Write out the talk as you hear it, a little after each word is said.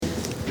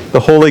The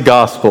Holy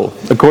Gospel,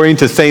 according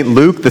to St.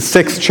 Luke, the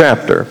 6th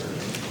chapter.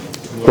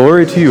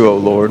 Glory to you, O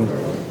Lord.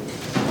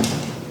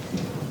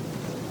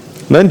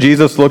 Then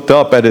Jesus looked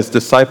up at his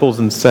disciples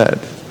and said,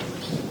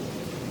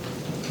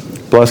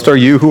 Blessed are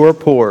you who are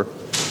poor,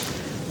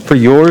 for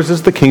yours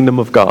is the kingdom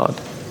of God.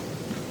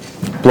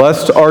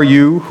 Blessed are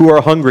you who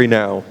are hungry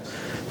now,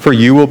 for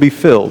you will be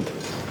filled.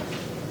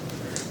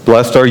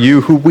 Blessed are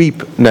you who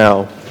weep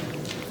now,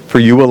 for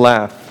you will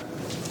laugh.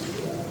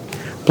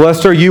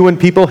 Blessed are you when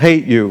people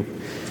hate you,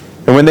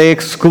 and when they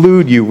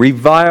exclude you,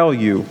 revile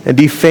you, and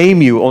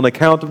defame you on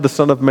account of the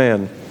Son of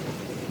Man.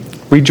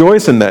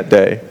 Rejoice in that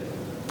day,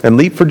 and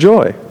leap for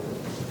joy.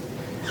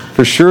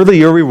 For surely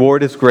your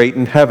reward is great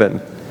in heaven.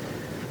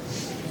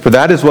 For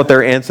that is what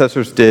their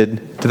ancestors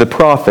did to the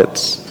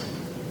prophets.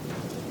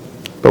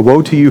 But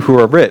woe to you who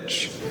are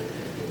rich,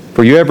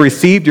 for you have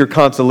received your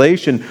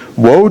consolation.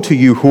 Woe to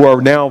you who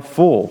are now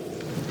full,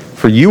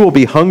 for you will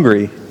be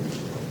hungry.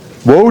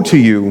 Woe to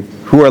you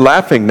who are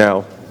laughing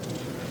now,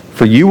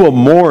 for you will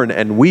mourn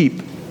and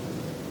weep.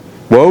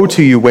 Woe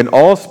to you when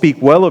all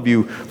speak well of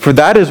you, for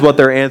that is what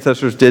their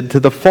ancestors did to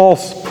the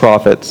false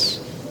prophets.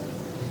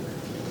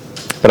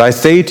 But I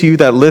say to you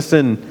that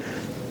listen,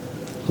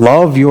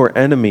 love your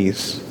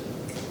enemies.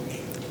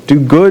 Do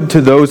good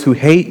to those who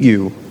hate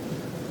you.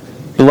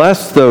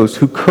 Bless those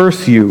who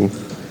curse you.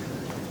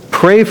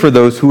 Pray for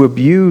those who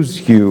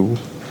abuse you.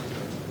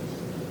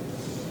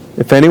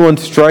 If anyone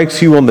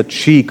strikes you on the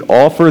cheek,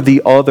 offer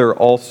the other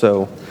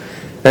also.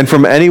 And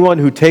from anyone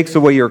who takes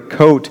away your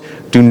coat,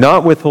 do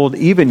not withhold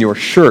even your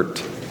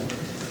shirt.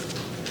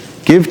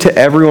 Give to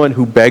everyone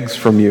who begs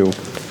from you.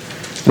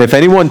 And if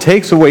anyone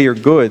takes away your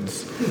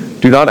goods,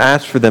 do not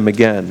ask for them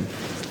again.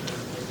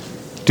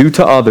 Do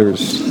to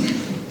others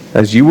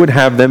as you would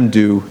have them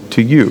do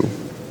to you.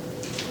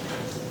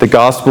 The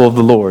Gospel of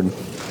the Lord.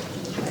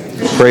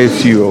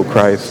 Praise to you, O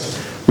Christ.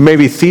 You may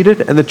be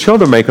seated, and the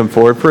children may come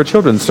forward for a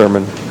children's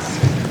sermon.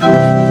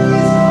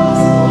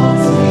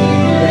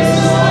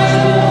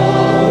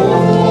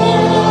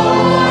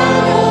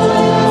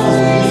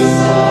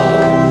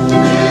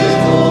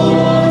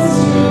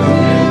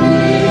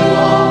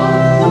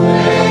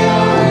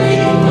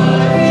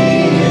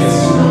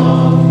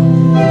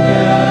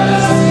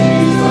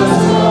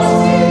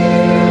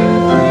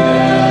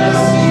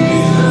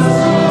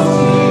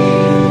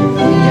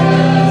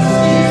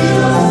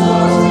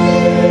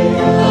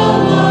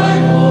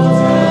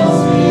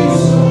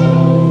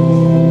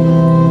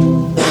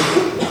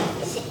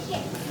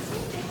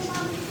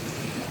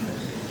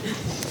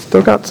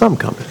 Still got some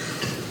coming.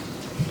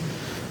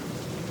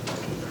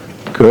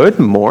 Good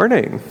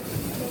morning.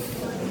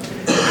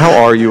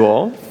 How are you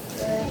all?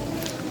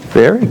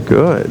 Very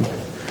good.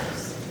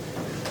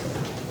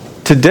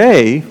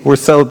 Today, we're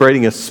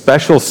celebrating a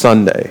special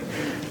Sunday,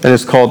 and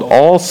it's called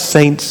All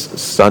Saints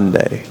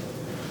Sunday.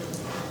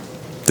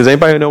 Does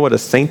anybody know what a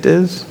saint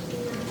is?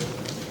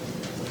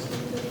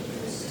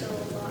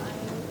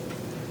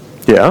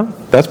 Yeah,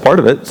 that's part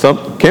of it.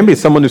 Can be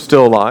someone who's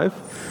still alive.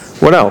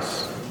 What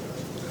else?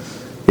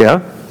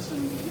 Yeah?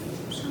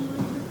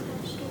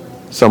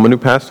 Someone who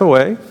passed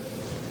away.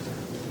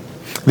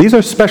 These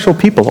are special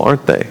people,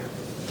 aren't they?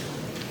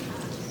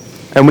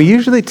 And we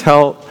usually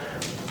tell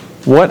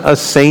what a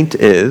saint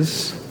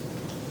is,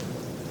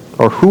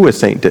 or who a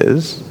saint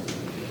is,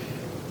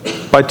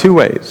 by two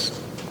ways.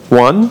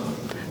 One,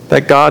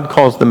 that God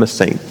calls them a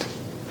saint.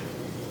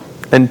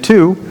 And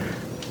two,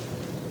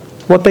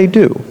 what they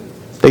do.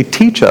 They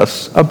teach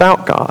us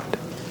about God.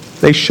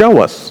 They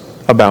show us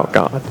about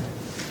God.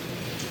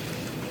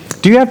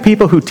 Do you have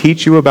people who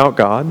teach you about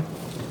God?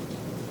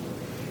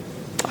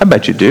 I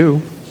bet you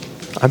do.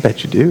 I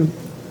bet you do.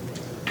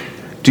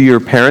 Do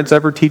your parents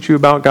ever teach you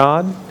about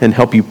God and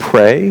help you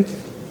pray?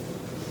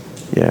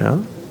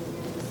 Yeah.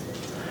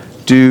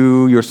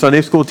 Do your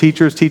Sunday school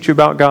teachers teach you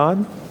about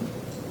God?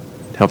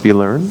 Help you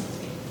learn?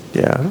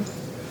 Yeah.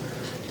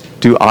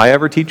 Do I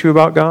ever teach you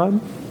about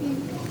God?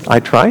 I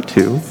try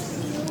to.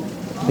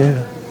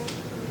 Yeah.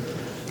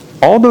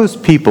 All those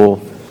people,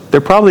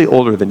 they're probably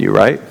older than you,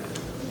 right?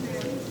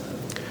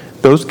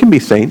 Those can be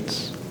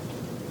saints.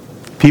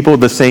 People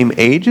the same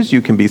age as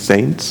you can be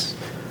saints.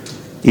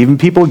 Even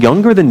people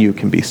younger than you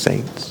can be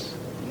saints.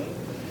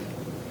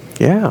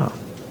 Yeah.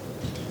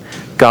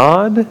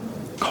 God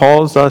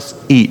calls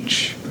us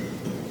each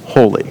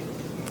holy.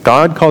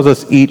 God calls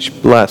us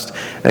each blessed.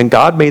 And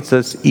God makes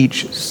us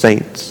each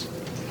saints.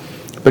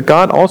 But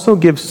God also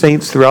gives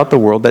saints throughout the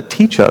world that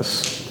teach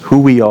us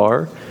who we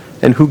are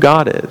and who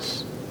God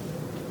is.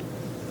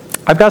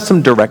 I've got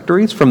some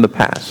directories from the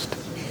past,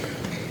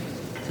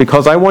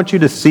 because I want you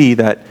to see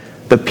that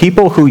the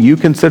people who you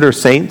consider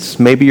saints,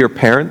 maybe your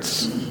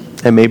parents,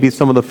 and maybe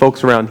some of the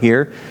folks around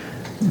here,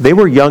 they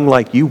were young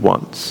like you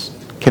once.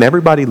 Can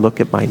everybody look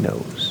at my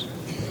nose?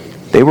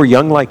 They were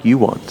young like you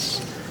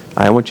once.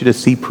 I want you to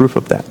see proof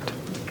of that.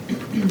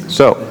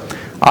 So,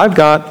 I've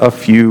got a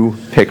few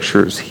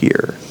pictures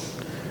here.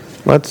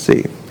 Let's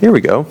see. Here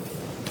we go.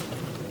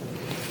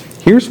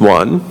 Here's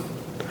one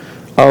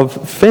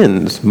of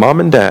Finn's mom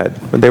and dad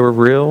when they were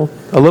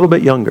a little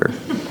bit younger.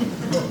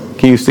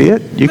 Can you see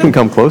it? You can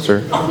come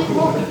closer.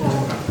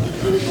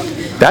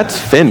 That's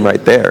Finn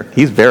right there.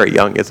 He's very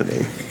young, isn't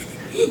he?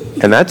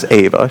 And that's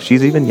Ava.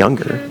 She's even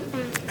younger.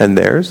 And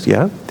there's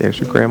your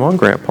grandma and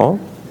grandpa.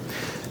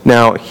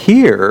 Now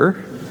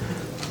here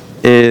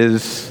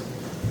is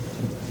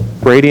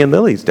Brady and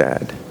Lily's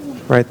dad,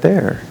 right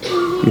there.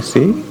 You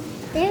see?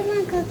 There's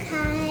Uncle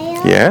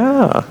Kyle.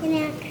 Yeah. And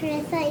Aunt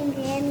Carissa and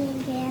Granny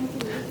and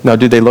Granny. Now,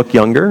 do they look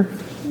younger?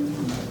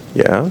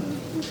 Yeah.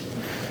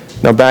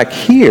 Now back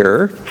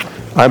here,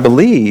 I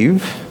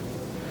believe,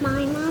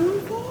 My mom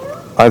is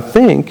there? I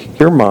think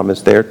your mom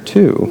is there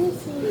too.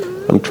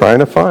 I'm trying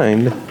to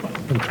find.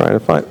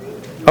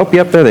 Oh,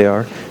 yep, there they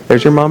are.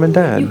 There's your mom and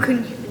You dad.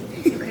 couldn't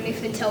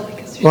even tell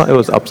because Well, it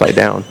was upside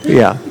down.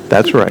 Yeah,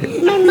 that's right.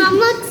 My mom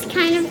looks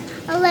kind of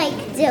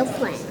like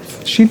different.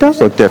 She does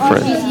look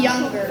different. she's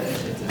younger.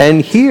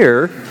 And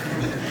here's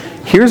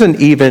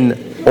an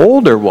even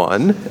older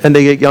one, and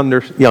they get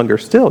younger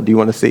still. Do you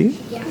want to see?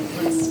 Yeah.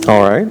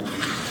 All right.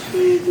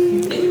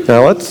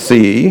 Now let's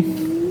see.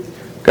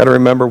 Got to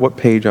remember what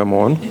page I'm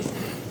on.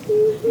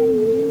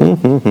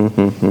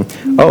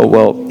 Oh,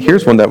 well,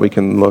 here's one that we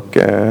can look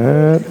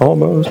at.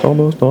 Almost.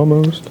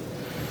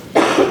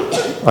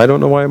 I don't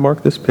know why I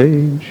marked this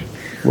page.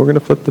 We're going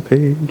to flip the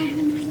page.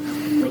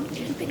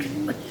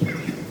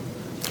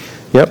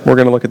 Yep, we're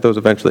going to look at those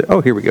eventually.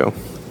 Oh, here we go.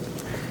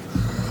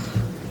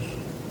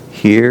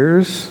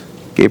 Here's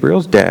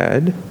Gabriel's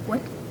dad.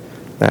 What?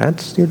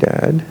 That's your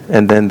dad.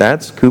 And then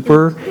that's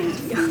Cooper.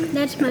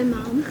 That's my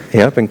mom.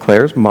 Yep, and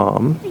Claire's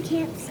mom. I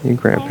can't see. Your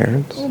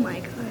grandparents. Oh my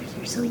gosh,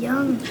 you're so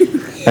young.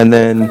 And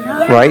then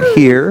right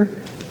here,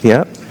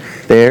 yep,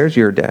 there's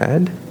your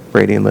dad,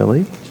 Brady and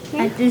Lily.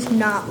 That does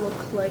not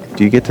look like.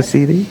 Do you get to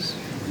see these?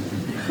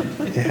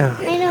 Yeah.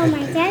 I know,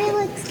 my daddy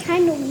looks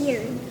kind of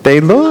weird. They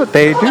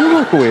do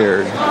look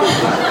weird.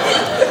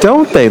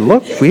 Don't they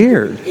look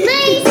weird?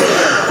 Nice!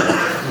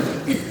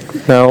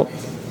 Now,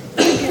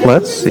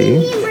 let's see.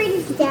 Me and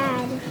Brady's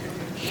dad.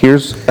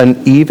 Here's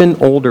an even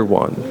older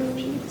one.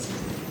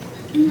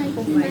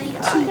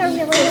 The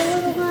really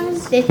little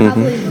ones. They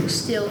probably look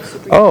still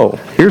super. Oh,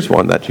 here's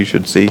one that you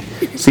should see.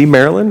 See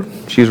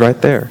Marilyn? She's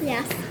right there.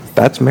 Yes.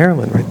 That's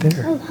Marilyn right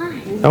there. Oh,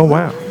 hi. Oh,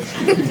 wow.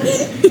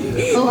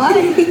 Oh, hi.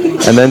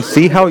 And then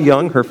see how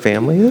young her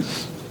family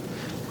is?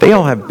 They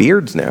all have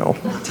beards now.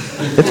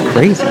 It's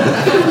crazy.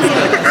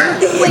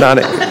 Not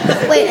it.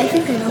 Wait, I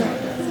think I know.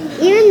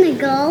 Even the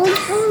gold.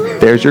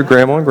 There's your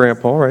grandma and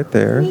grandpa right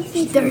there.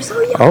 They're so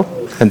young. Oh,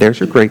 and there's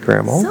your great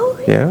grandma. So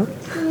Yeah.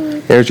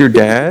 There's your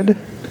dad.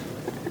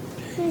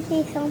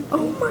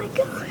 Oh my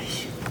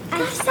gosh.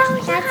 I'm so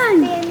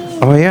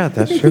young. Oh yeah,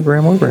 that's your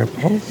grandma and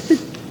grandpa.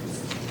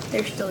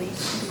 They're still young.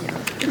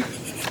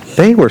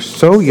 They were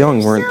so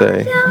young, weren't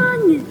they?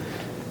 Young.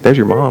 There's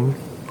your mom.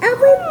 Oh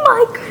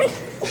my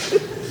goodness.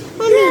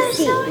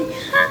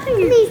 Let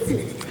me see.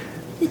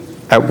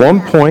 At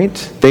one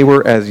point, they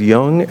were as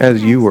young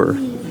as you were.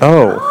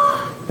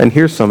 Oh, and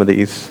here's some of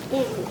these.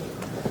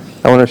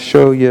 I want to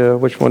show you.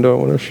 Which one do I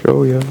want to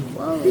show you?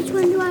 Which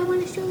one do I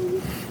want to show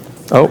you?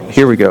 Oh,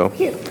 here we go.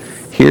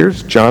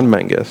 Here's John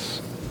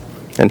Menges,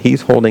 and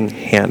he's holding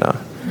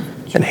Hannah.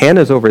 And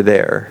Hannah's over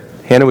there.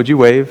 Hannah, would you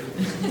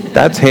wave?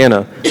 That's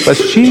Hannah. But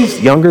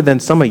she's younger than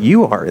some of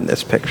you are in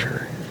this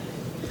picture.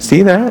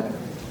 See that?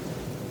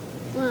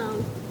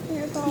 Wow.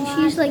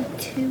 She's like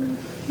 2.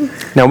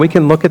 Now we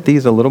can look at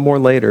these a little more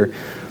later,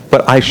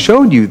 but I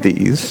showed you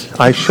these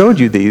so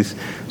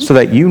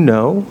that you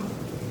know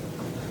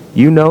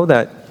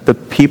that the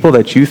people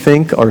that you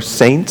think are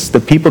saints, the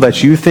people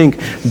that you think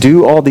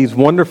do all these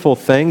wonderful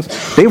things,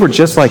 they were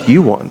just like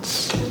you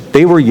once.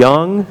 They were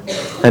young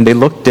and they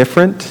looked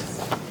different.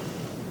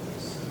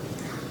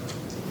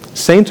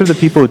 Saints are the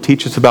people who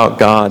teach us about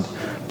God,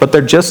 but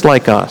they're just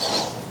like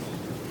us.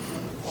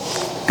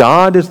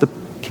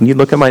 Can you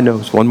look at my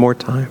nose one more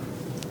time?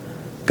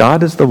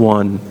 God is the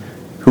one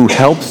who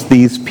helps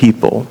these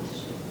people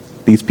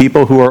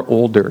who are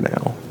older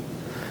now,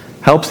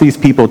 helps these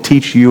people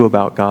teach you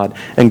about God.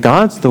 And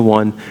God's the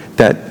one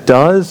that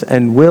does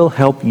and will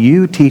help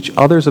you teach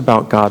others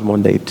about God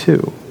one day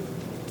too.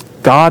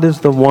 God is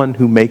the one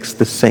who makes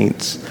the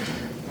saints.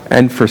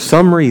 And for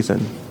some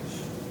reason,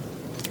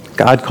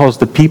 God calls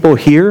the people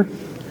here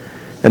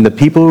and the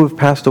people who have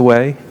passed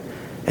away,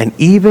 and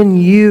even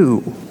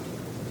you,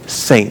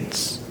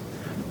 saints.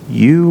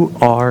 You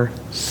are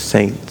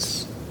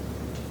saints.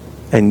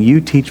 And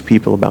you teach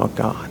people about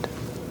God.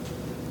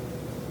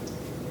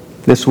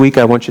 This week,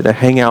 I want you to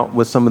hang out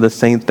with some of the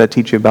saints that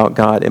teach you about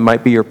God. It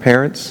might be your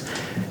parents,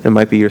 it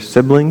might be your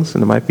siblings,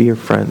 and it might be your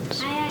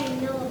friends. I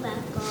already know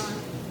about God.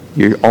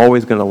 You're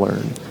always going to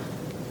learn.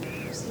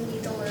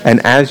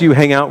 And as you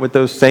hang out with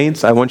those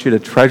saints, I want you to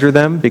treasure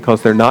them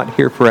because they're not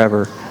here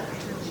forever.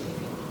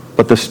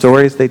 But the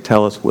stories they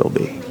tell us will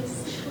be.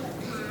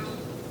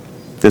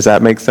 Does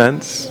that make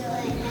sense?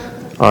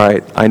 All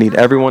right, I need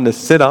everyone to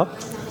sit up,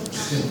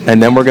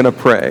 and then we're going to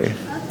pray.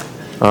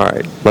 All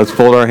right, let's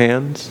fold our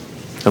hands,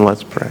 and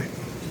let's pray.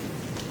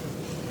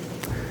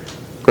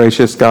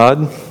 Gracious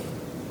God,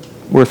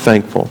 we're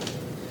thankful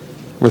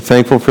We're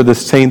thankful for the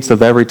saints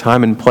of every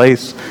time and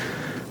place.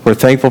 We're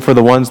thankful for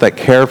the ones that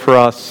care for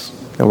us.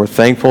 And we're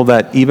thankful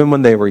that even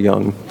when they were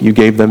young, you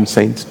gave them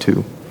saints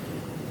too.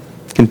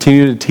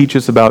 Continue to teach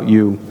us about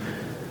you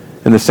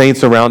and the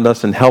saints around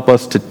us, and help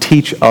us to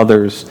teach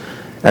others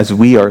as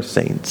we are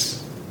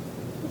saints.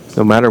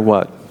 No matter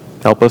what,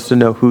 help us to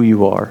know who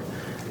you are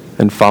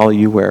and follow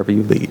you wherever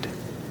you lead.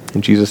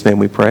 In Jesus' name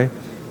we pray.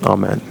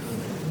 Amen.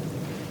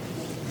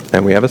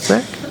 And we have a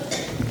snack.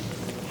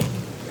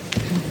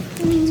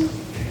 Are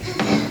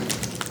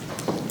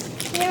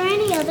there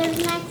any other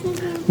snacks in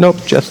here? Nope,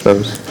 just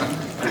those.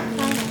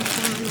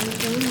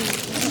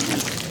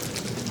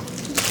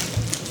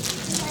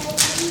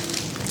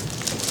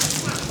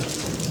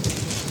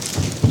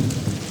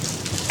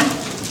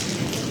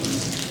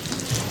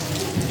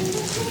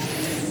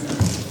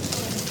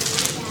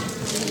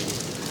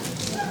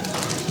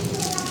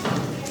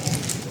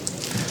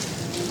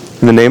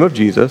 In the name of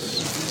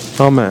Jesus,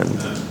 amen.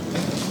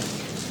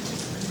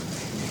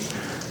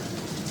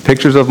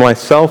 Pictures of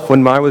myself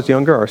when I was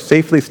younger are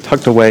safely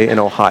tucked away in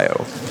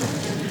Ohio,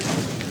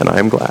 and I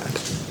am glad.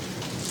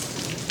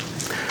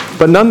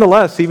 But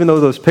nonetheless, even though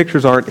those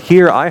pictures aren't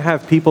here, I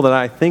have people that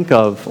I think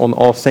of on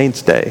All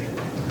Saints' Day.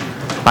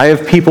 I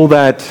have people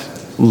that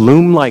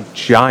loom like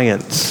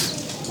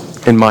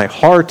giants in my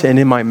heart and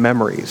in my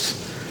memories.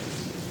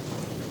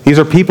 These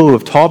are people who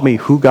have taught me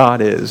who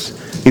God is.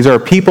 These are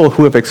people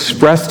who have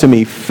expressed to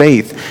me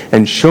faith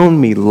and shown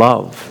me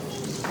love.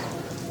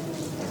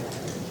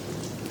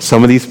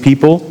 Some of these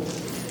people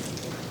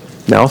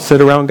now sit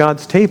around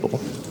God's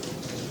table.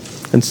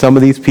 And some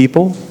of these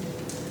people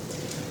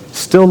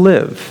still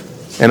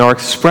live and are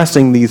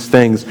expressing these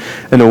things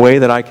in a way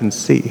that I can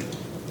see.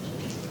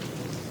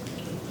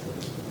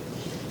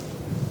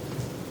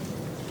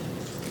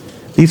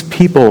 These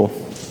people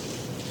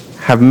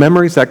have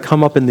memories that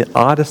come up in the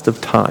oddest of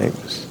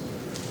times,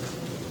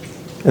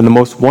 in the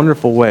most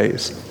wonderful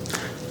ways.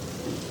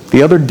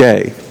 The other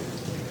day,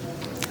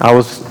 I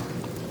was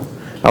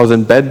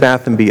in Bed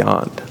Bath &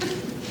 Beyond.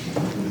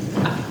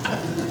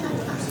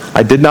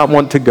 I did not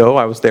want to go.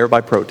 I was there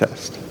by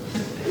protest.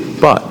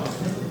 But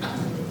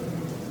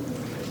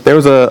there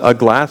was a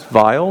glass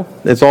vial.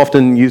 It's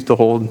often used to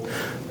hold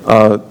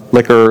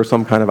liquor or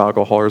some kind of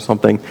alcohol or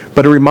something.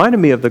 But it reminded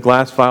me of the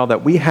glass vial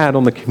that we had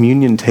on the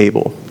communion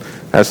table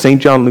at St.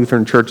 John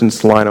Lutheran Church in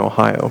Salina,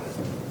 Ohio.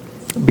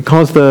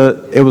 Because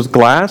it was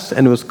glass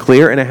and it was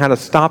clear and it had a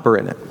stopper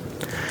in it.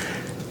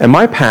 And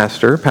my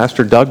pastor,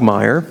 Pastor Doug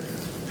Meyer,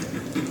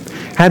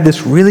 had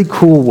this really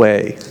cool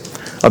way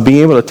of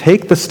being able to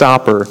take the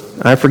stopper.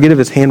 I forget if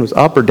his hand was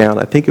up or down.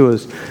 I think it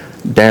was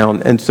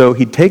down. And so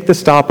he'd take the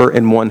stopper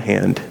in one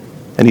hand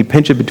and he'd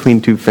pinch it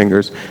between two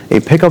fingers. And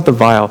he'd pick up the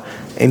vial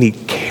and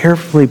he'd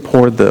carefully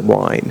pour the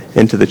wine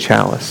into the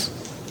chalice.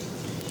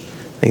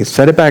 And he'd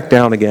set it back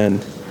down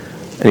again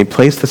and he'd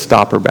place the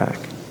stopper back.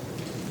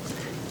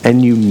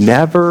 And you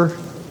never,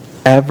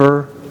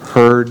 ever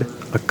heard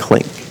a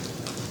clink.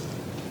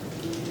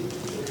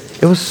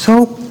 It was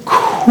so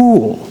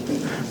cool,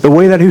 the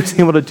way that he was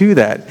able to do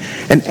that.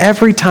 And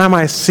every time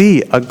I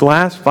see a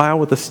glass vial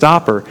with a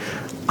stopper,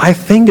 I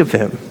think of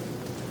him.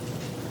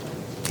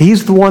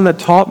 He's the one that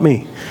taught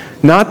me.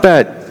 Not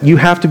that you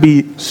have to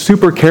be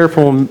super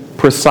careful and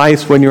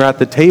precise when you're at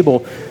the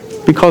table,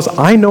 because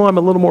I know I'm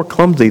a little more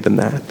clumsy than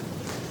that.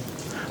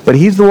 But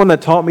he's the one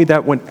that taught me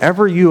that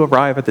whenever you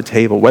arrive at the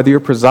table, whether you're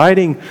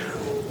presiding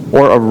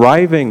or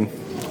arriving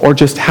or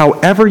just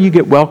however you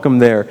get welcome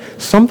there,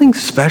 something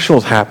special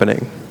is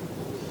happening.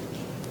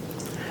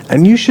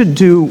 And you should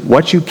do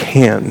what you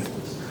can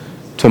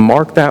to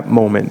mark that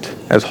moment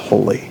as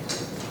holy.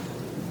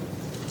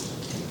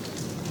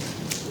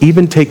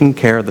 Even taking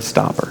care of the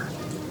stopper.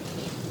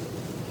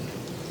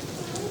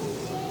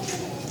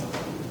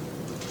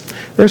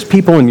 There's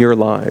people in your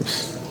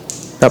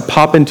lives that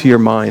pop into your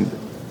mind,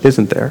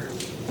 isn't there?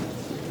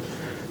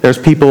 There's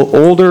people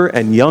older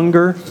and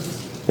younger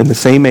in the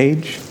same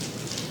age.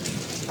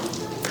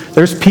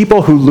 There's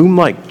people who loom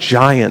like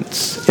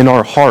giants in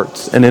our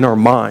hearts and in our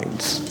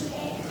minds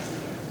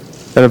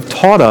that have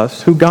taught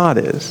us who God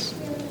is.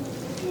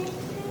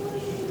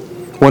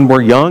 When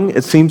we're young,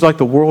 it seems like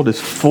the world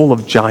is full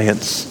of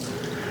giants.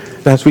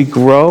 And as we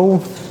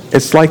grow,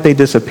 it's like they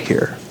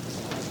disappear.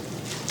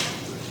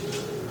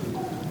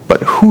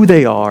 But who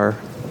they are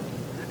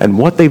and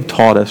what they've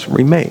taught us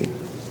remain.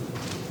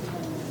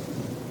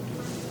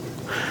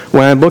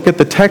 When I look at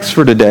the text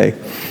for today,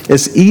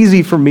 it's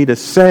easy for me to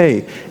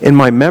say in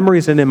my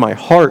memories and in my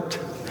heart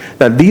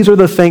that these are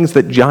the things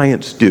that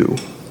giants do.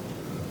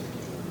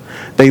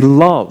 They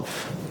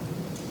love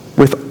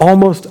with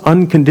almost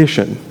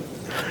uncondition.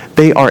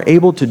 They are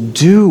able to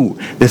do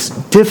this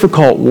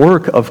difficult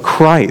work of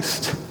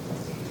Christ.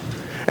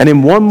 And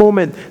in one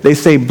moment, they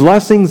say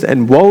blessings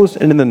and woes,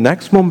 and in the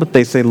next moment,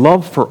 they say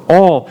love for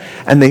all.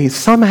 And they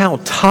somehow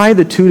tie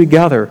the two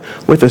together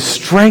with a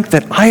strength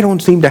that I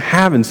don't seem to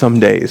have in some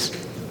days.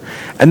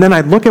 And then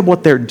I look at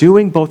what they're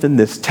doing both in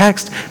this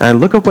text, and I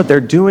look at what they're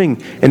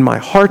doing in my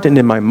heart and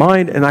in my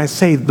mind, and I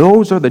say,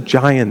 those are the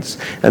giants,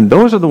 and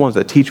those are the ones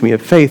that teach me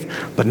of faith,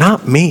 but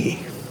not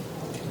me.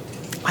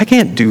 I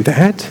can't do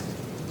that.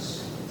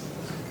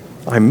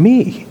 I'm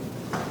me.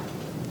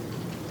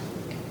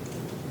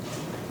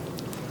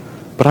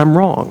 But I'm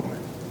wrong.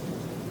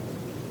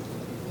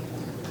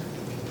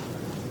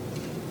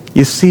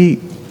 You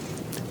see,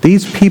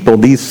 these people,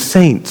 these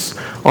saints,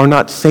 are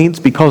not saints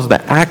because of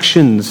the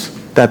actions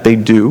that they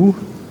do.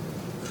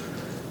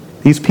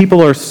 These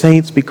people are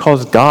saints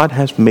because God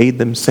has made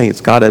them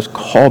saints. God has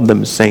called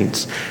them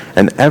saints.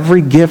 And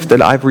every gift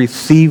that I've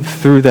received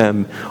through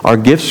them are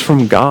gifts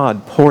from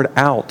God poured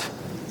out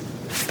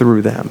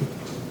through them.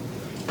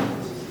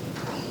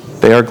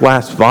 They are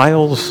glass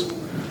vials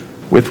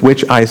with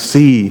which I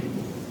see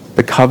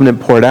the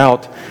covenant poured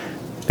out.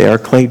 They are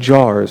clay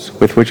jars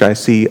with which I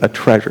see a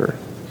treasure.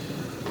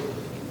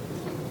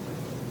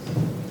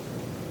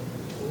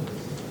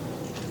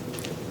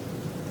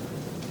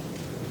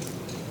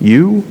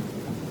 You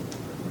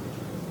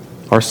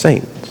are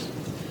saints.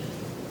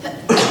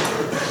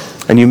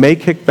 And you may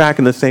kick back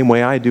in the same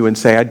way I do and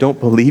say, I don't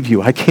believe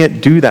you. I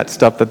can't do that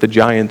stuff that the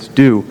giants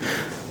do.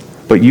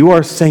 But you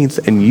are saints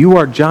and you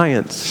are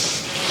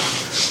giants.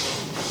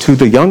 To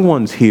the young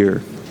ones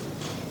here,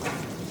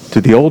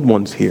 to the old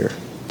ones here,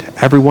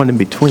 to everyone in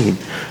between.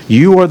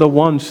 You are the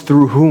ones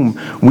through whom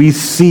we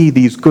see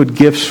these good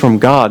gifts from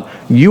God.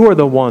 You are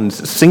the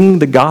ones singing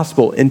the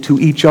gospel into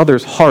each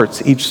other's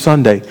hearts each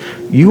Sunday.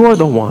 You are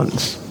the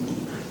ones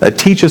that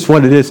teach us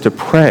what it is to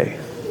pray.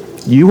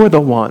 You are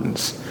the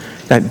ones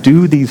that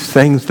do these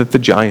things that the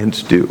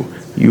giants do.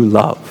 You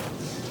love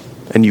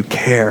and you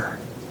care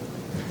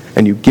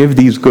and you give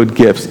these good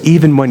gifts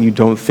even when you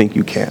don't think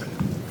you can.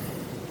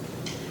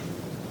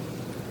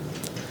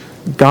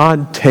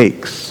 God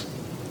takes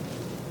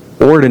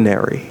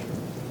ordinary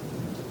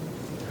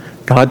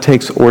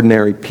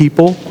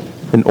people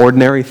and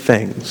ordinary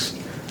things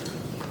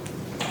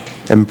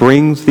and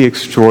brings the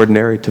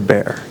extraordinary to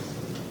bear.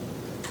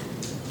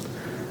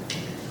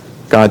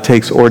 God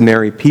takes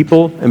ordinary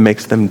people and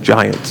makes them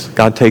giants.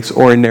 God takes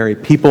ordinary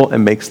people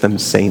and makes them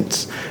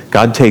saints.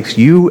 God takes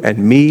you and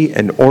me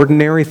and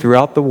ordinary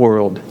throughout the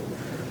world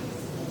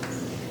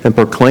and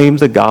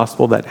proclaims a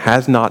gospel that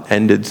has not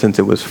ended since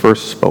it was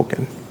first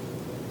spoken.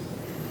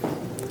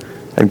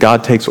 And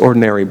God takes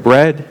ordinary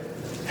bread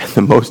and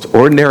the most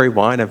ordinary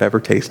wine I've ever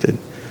tasted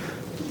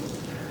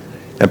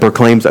and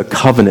proclaims a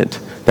covenant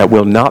that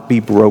will not be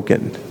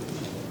broken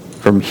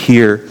from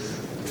here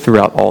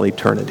throughout all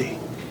eternity.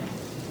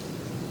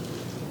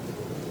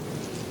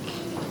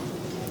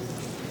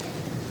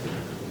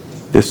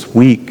 This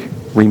week,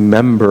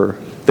 remember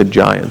the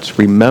giants.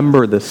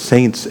 Remember the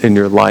saints in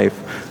your life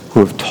who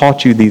have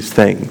taught you these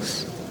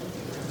things,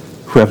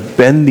 who have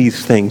been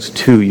these things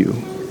to you.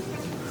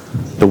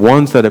 The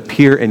ones that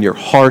appear in your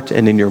heart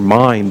and in your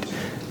mind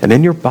and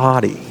in your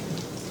body.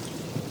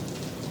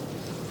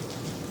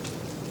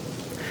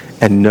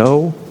 And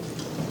know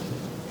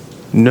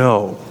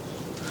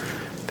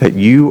that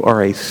you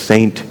are a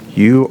saint,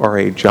 you are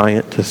a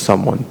giant to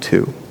someone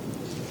too.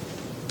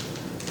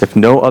 If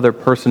no other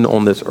person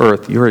on this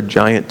earth, you're a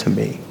giant to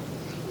me.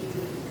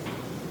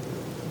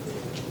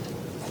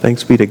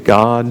 Thanks be to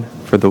God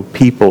for the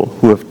people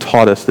who have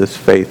taught us this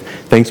faith.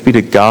 Thanks be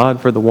to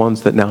God for the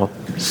ones that now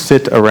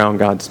sit around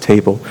God's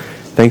table.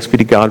 Thanks be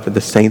to God for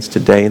the saints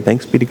today, and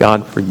thanks be to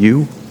God for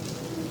you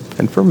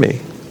and for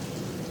me,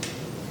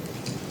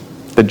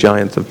 the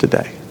giants of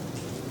today.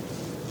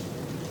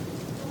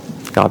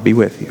 God be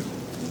with you.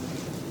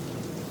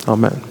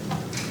 Amen.